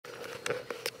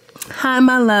Hi,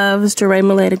 my loves. Jeray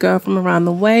Maleta girl from around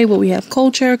the way, where we have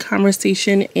culture,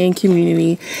 conversation, and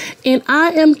community. And I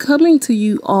am coming to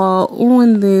you all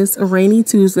on this rainy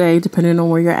Tuesday, depending on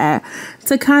where you're at,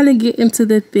 to kind of get into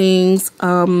the things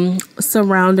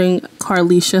surrounding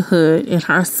Carlishia Hood and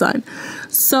her son.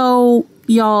 So,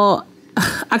 y'all,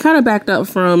 I kind of backed up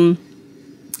from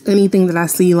anything that I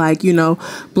see, like, you know,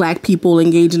 black people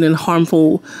engaging in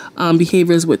harmful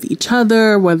behaviors with each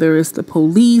other, whether it's the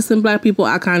police and black people.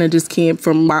 I kind of just can't,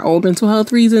 from my own mental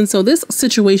health reasons. So this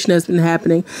situation has been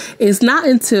happening. It's not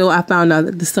until I found out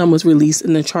that the son was released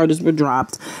and the charges were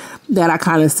dropped that I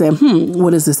kind of said,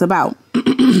 what is this about?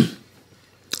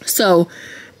 So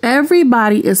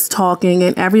everybody is talking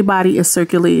and everybody is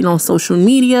circulating on social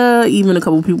media. Even a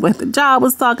couple of people at the job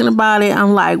was talking about it.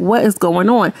 I'm like, what is going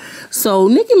on? So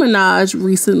Nicki Minaj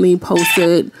recently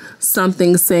posted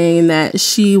something saying that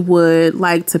she would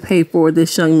like to pay for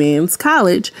this young man's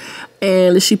college.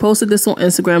 And she posted this on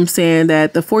Instagram saying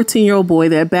that the 14-year-old boy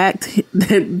that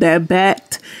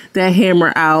backed that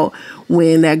hammer out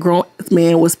when that grown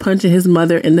man was punching his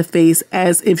mother in the face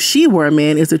as if she were a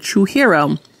man is a true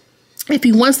hero. If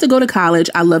he wants to go to college,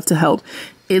 I love to help.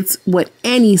 It's what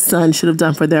any son should have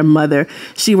done for their mother.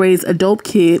 She raised a dope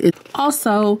kid.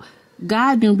 Also,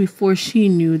 God knew before she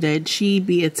knew that she'd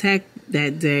be attacked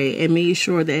that day and made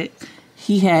sure that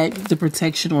he had the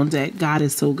protection on deck. God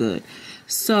is so good.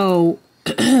 So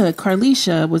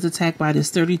Carlishia was attacked by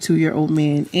this 32-year-old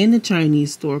man in the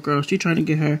Chinese store. Girl, she's trying to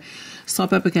get her salt,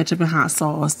 pepper, ketchup, and hot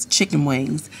sauce chicken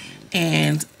wings.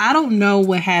 And I don't know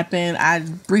what happened. I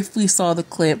briefly saw the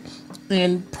clip.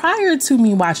 And prior to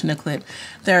me watching the clip,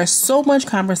 there's so much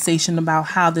conversation about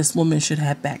how this woman should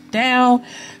have backed down.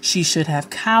 She should have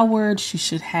cowered. She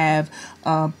should have,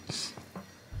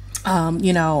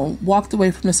 walked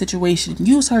away from the situation,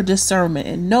 use her discernment,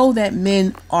 and know that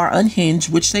men are unhinged,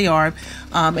 which they are.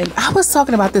 And I was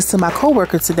talking about this to my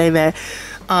coworker today that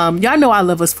y'all know I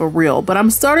love us for real, but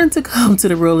I'm starting to come to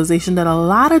the realization that a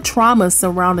lot of trauma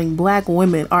surrounding black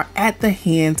women are at the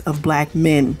hands of black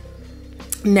men.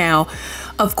 Now,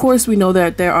 of course, we know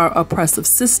that there are oppressive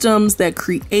systems that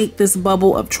create this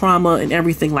bubble of trauma and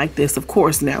everything like this. Of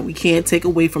course, now we can't take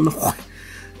away from the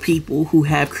people who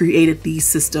have created these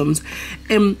systems,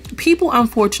 and people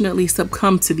unfortunately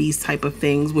succumb to these type of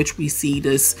things, which we see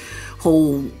this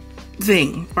whole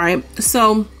thing, right?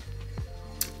 So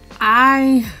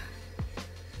I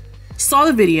saw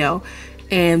the video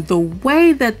and the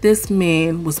way that this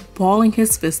man was balling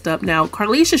his fist up. Now,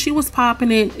 Carlishia, she was popping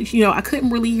it. You know, I couldn't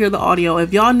really hear the audio.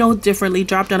 If y'all know differently,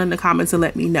 drop down in the comments and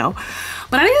let me know.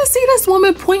 But I didn't see this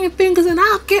woman pointing fingers and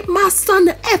I'll get my son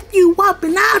to F you up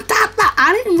and I'll stop that.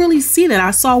 I didn't really see that.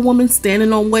 I saw a woman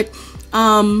standing on what,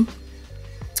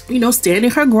 standing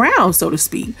her ground, so to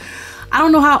speak. I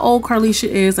don't know how old Carlishia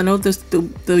is. I know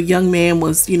the young man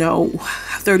was,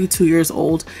 32 years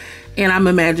old. And I'm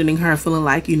imagining her feeling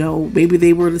like, maybe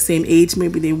they were the same age,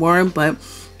 maybe they weren't, but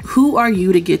who are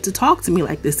you to get to talk to me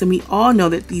like this? And we all know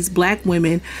that these black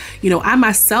women, I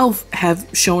myself have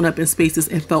shown up in spaces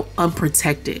and felt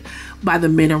unprotected by the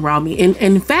men around me. And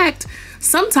in fact,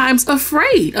 sometimes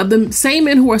afraid of the same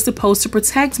men who are supposed to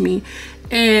protect me.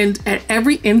 And at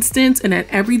every instance and at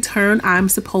every turn, I'm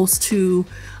supposed to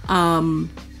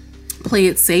play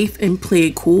it safe and play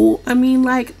it cool. I mean,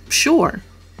 like, sure.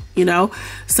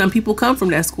 Some people come from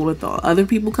that school of thought. Other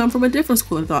people come from a different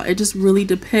school of thought. It just really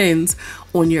depends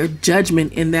on your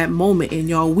judgment in that moment. And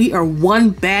y'all, we are one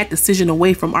bad decision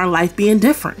away from our life being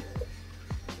different.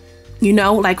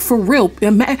 Like, for real.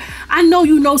 I know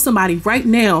you know somebody right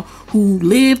now who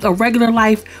lived a regular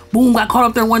life, boom, got caught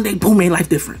up there one day, boom, made life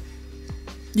different.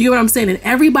 You get what I'm saying? And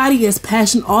everybody is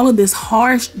passing all of this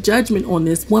harsh judgment on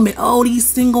this woman. Oh, these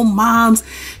single moms,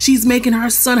 she's making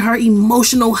her son her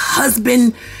emotional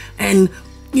husband and,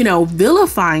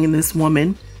 vilifying this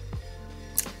woman.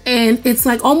 And it's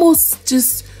like almost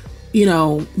just,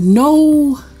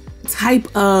 no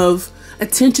type of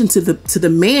attention to the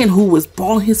man who was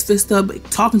balling his fist up,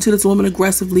 talking to this woman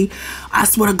aggressively. I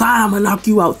swear to God, I'm gonna knock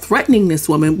you out, threatening this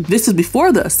woman. This is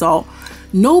before the assault.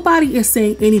 Nobody is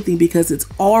saying anything because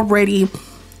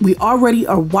we already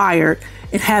are wired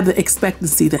and have the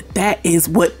expectancy that is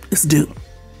what is due.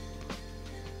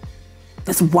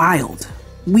 That's wild.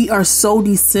 We are so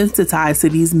desensitized to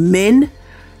these men,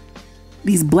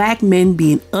 these black men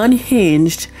being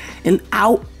unhinged and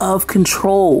out of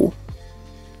control,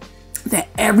 that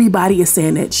everybody is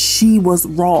saying that she was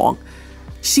wrong.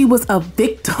 She was a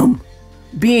victim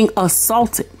being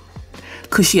assaulted.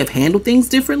 Could she have handled things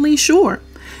differently? Sure.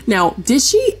 Now, did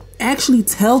she actually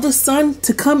tell the son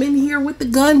to come in here with the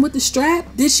gun, with the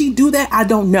strap? Did she do that? I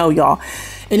don't know, y'all.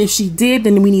 And if she did,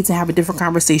 then we need to have a different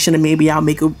conversation, and maybe I'll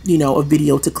make a, you know, a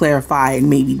video to clarify and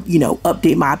maybe, you know,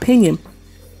 update my opinion.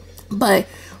 But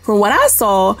from what I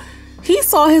saw, he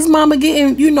saw his mama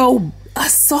getting, you know,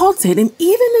 assaulted. And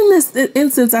even in this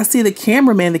instance, I see the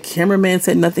cameraman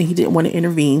said nothing. He didn't want to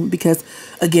intervene because,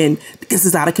 again, this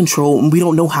is out of control and we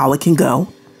don't know how it can go.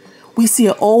 We see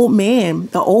an old man,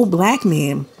 the old black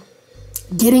man,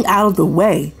 getting out of the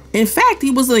way. In fact,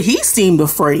 he seemed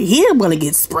afraid. He didn't want to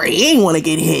get sprayed. He didn't want to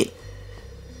get hit.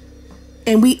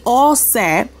 And we all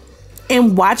sat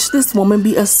and watched this woman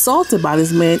be assaulted by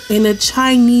this man in a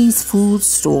Chinese food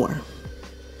store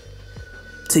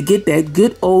to get that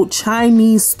good old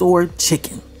Chinese store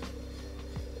chicken.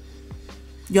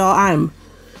 Y'all,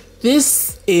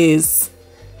 this is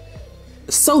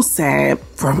so sad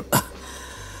for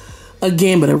a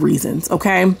gambit of reasons,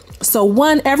 okay? So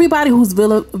one, everybody who's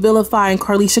vilifying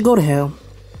Carlishia, go to hell.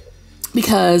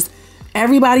 Because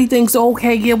everybody thinks,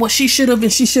 okay, yeah, well, she should have,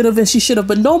 and she should have, and she should have.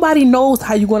 But nobody knows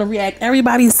how you're going to react.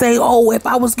 Everybody say, oh, if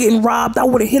I was getting robbed, I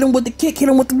would have hit him with the kick, hit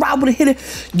him with the rob, would have hit him.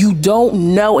 You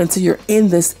don't know until you're in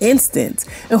this instance.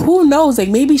 And who knows, like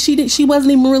maybe she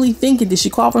wasn't even really thinking. Did she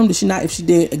call for him? Did she not? If she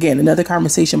did, again, another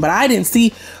conversation. But I didn't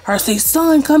see her say,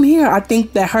 son, come here. I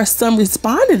think that her son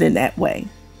responded in that way.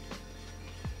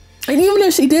 And even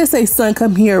if she did say, son,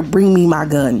 come here, bring me my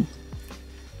gun,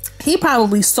 he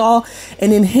probably saw,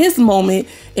 and in his moment,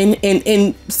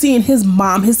 and seeing his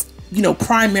mom, his, you know,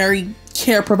 primary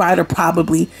care provider,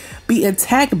 probably be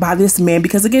attacked by this man,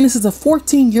 because again, this is a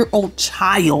 14-year-old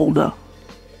child.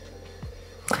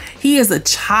 He is a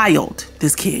child,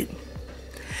 this kid,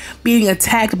 being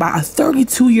attacked by a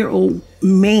 32-year-old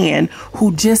man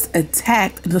who just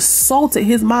attacked and assaulted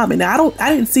his mom. And I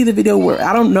didn't see the video, where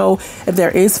I don't know if there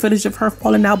is footage of her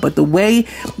falling out, but the way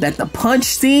that the punch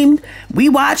seemed, we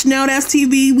watch Now That's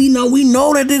TV, we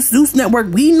know that this Zeus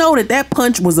network, we know that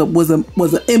punch was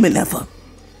a imminent.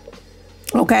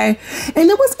 Okay. And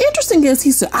it was interesting as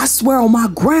he said, I swear on my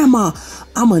grandma,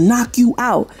 I'ma knock you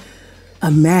out.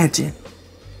 Imagine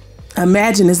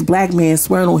this black man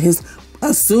swearing on his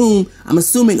I'm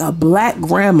assuming a black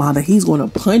grandma, that he's going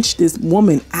to punch this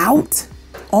woman out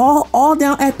all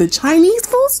down at the Chinese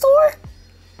food store.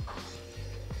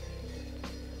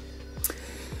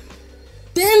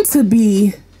 Then to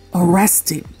be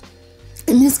arrested.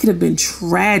 And this could have been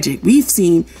tragic. We've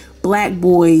seen black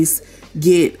boys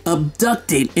get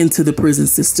abducted into the prison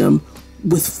system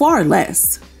with far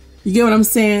less. You get what I'm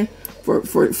saying? For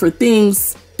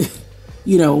things,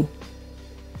 you know,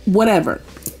 whatever.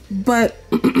 But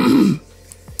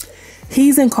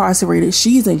he's incarcerated,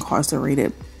 she's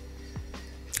incarcerated,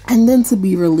 and then to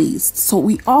be released. So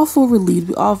we all feel relieved.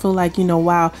 We all feel like, you know,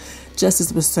 wow,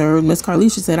 justice was served. Miss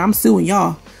Carlishia said, I'm suing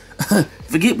y'all.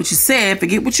 Forget what you said,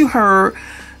 forget what you heard.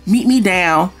 Meet me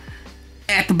down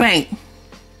at the bank.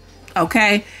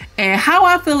 Okay? And how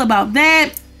I feel about that,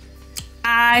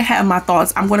 I have my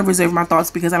thoughts. I'm going to reserve my thoughts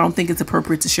because I don't think it's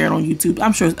appropriate to share it on YouTube.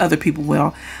 I'm sure other people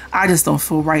will. I just don't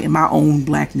feel right in my own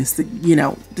blackness to, you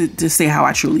know, to say how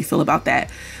I truly feel about that.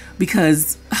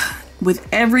 Because with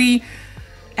every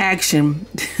action,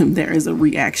 there is a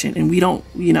reaction. And we don't,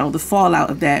 you know, the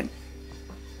fallout of that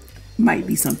might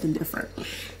be something different.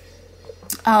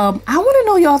 I want to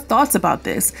know y'all thoughts about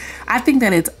this. I think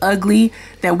that it's ugly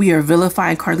that we are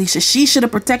vilifying Carlishia. She should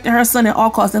have protected her son at all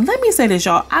costs. And let me say this,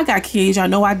 y'all. I got kids. Y'all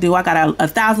know I do. I got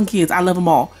 1,000 kids. I love them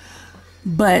all.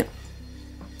 But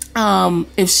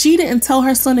if she didn't tell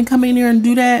her son to come in here and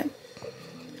do that,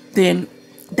 then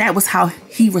that was how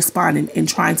he responded in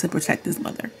trying to protect his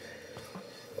mother.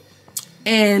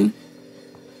 And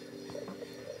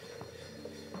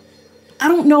I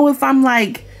don't know if I'm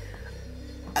like,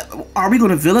 are we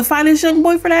going to vilify this young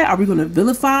boy for that? Are we going to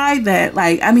vilify that?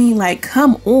 Like, I mean, like,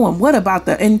 come on. What about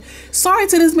that? And sorry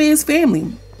to this man's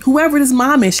family. Whoever this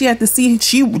mom is, she had to see,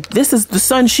 this is the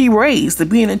son she raised, to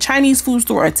be in a Chinese food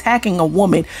store attacking a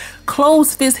woman.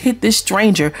 Closed fist hit this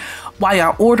stranger while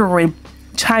y'all ordering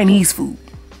Chinese food.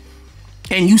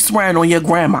 And you swearing on your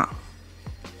grandma.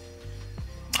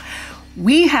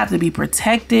 We have to be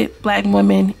protected, black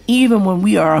women, even when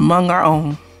we are among our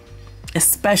own.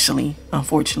 Especially,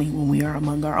 unfortunately, when we are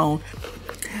among our own.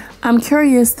 I'm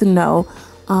curious to know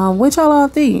what y'all all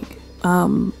think.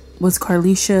 Was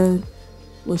Carlishia,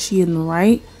 was she in the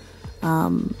right?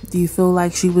 Do you feel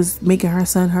like she was making her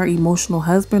son her emotional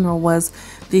husband, or was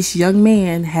this young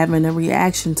man having a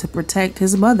reaction to protect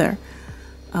his mother?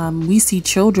 We see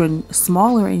children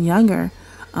smaller and younger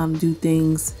do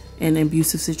things in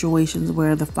abusive situations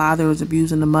where the father is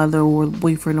abusing the mother or the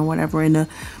boyfriend or whatever, and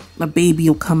a baby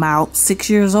will come out 6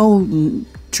 years old and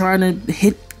trying to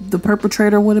hit the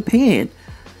perpetrator with a pen.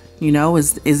 You know,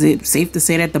 is it safe to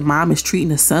say that the mom is treating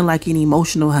the son like an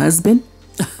emotional husband?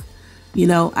 You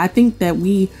know, I think that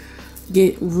we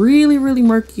get really, really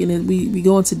murky, and we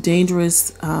go into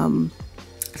dangerous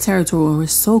territory where we're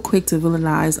so quick to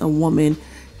villainize a woman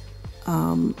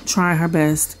trying her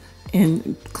best.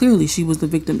 And clearly she was the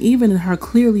victim. Even in her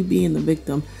clearly being the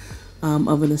victim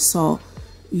of an assault,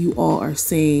 you all are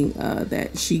saying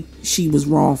that she was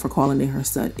wrong for calling in her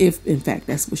son, if in fact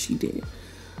that's what she did.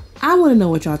 I want to know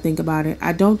what y'all think about it.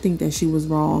 I don't think that she was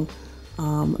wrong.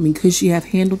 I mean, could she have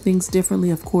handled things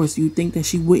differently? Of course. You think that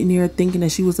she went in there thinking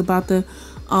that she was about to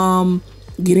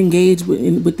get engaged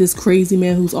with this crazy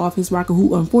man who's off his rocker,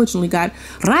 who unfortunately got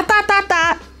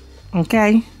ratatata.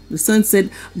 Okay, the son said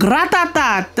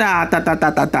gratata.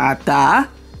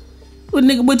 What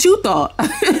nigga? What you thought?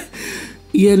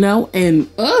 You know, and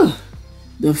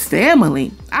the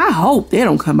family. I hope they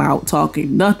don't come out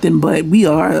talking nothing but we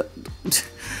are,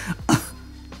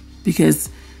 because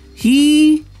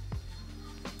he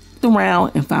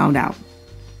around and found out.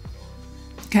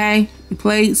 Okay, you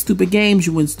play stupid games,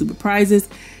 you win stupid prizes,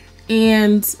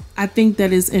 and I think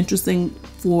that is interesting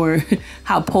for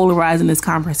how polarizing this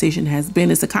conversation has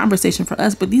been. It's a conversation for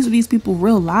us, but these are these people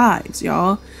real lives,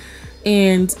 y'all.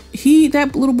 And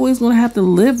that little boy is gonna have to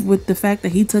live with the fact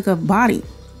that he took a body,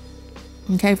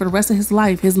 okay, for the rest of his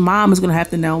life. His mom is gonna have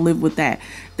to now live with that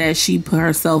she put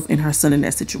herself and her son in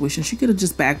that situation. She could have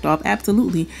just backed off,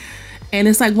 absolutely. And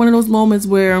it's like one of those moments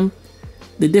where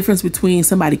the difference between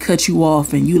somebody cut you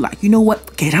off and you like, you know what,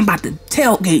 okay, I'm about to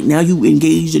tailgate now. You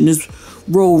engaged in this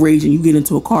road rage and you get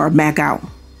into a car, mac out.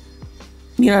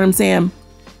 You know what I'm saying?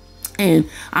 And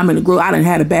I done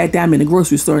had a bad day. I'm in the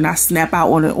grocery store and I snap out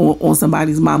on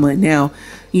somebody's mama, and now,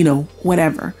 you know,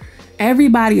 whatever.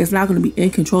 Everybody is not going to be in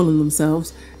control of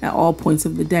themselves at all points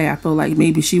of the day. I feel like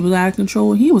maybe she was out of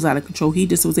control and he was out of control. He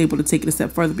just was able to take it a step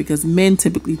further, because men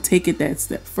typically take it that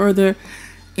step further,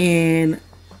 and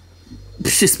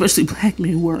especially black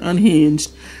men who are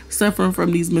unhinged, suffering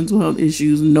from these mental health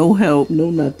issues, no help, no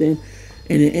nothing,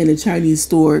 in a Chinese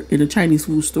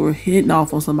food store, hitting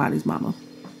off on somebody's mama.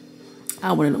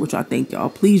 I want to know what y'all think, y'all.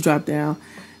 Please drop down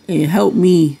and help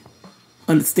me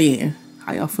understand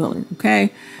how y'all feeling,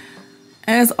 okay?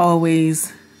 As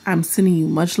always, I'm sending you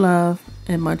much love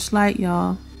and much light,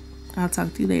 y'all. I'll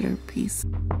talk to you later. Peace.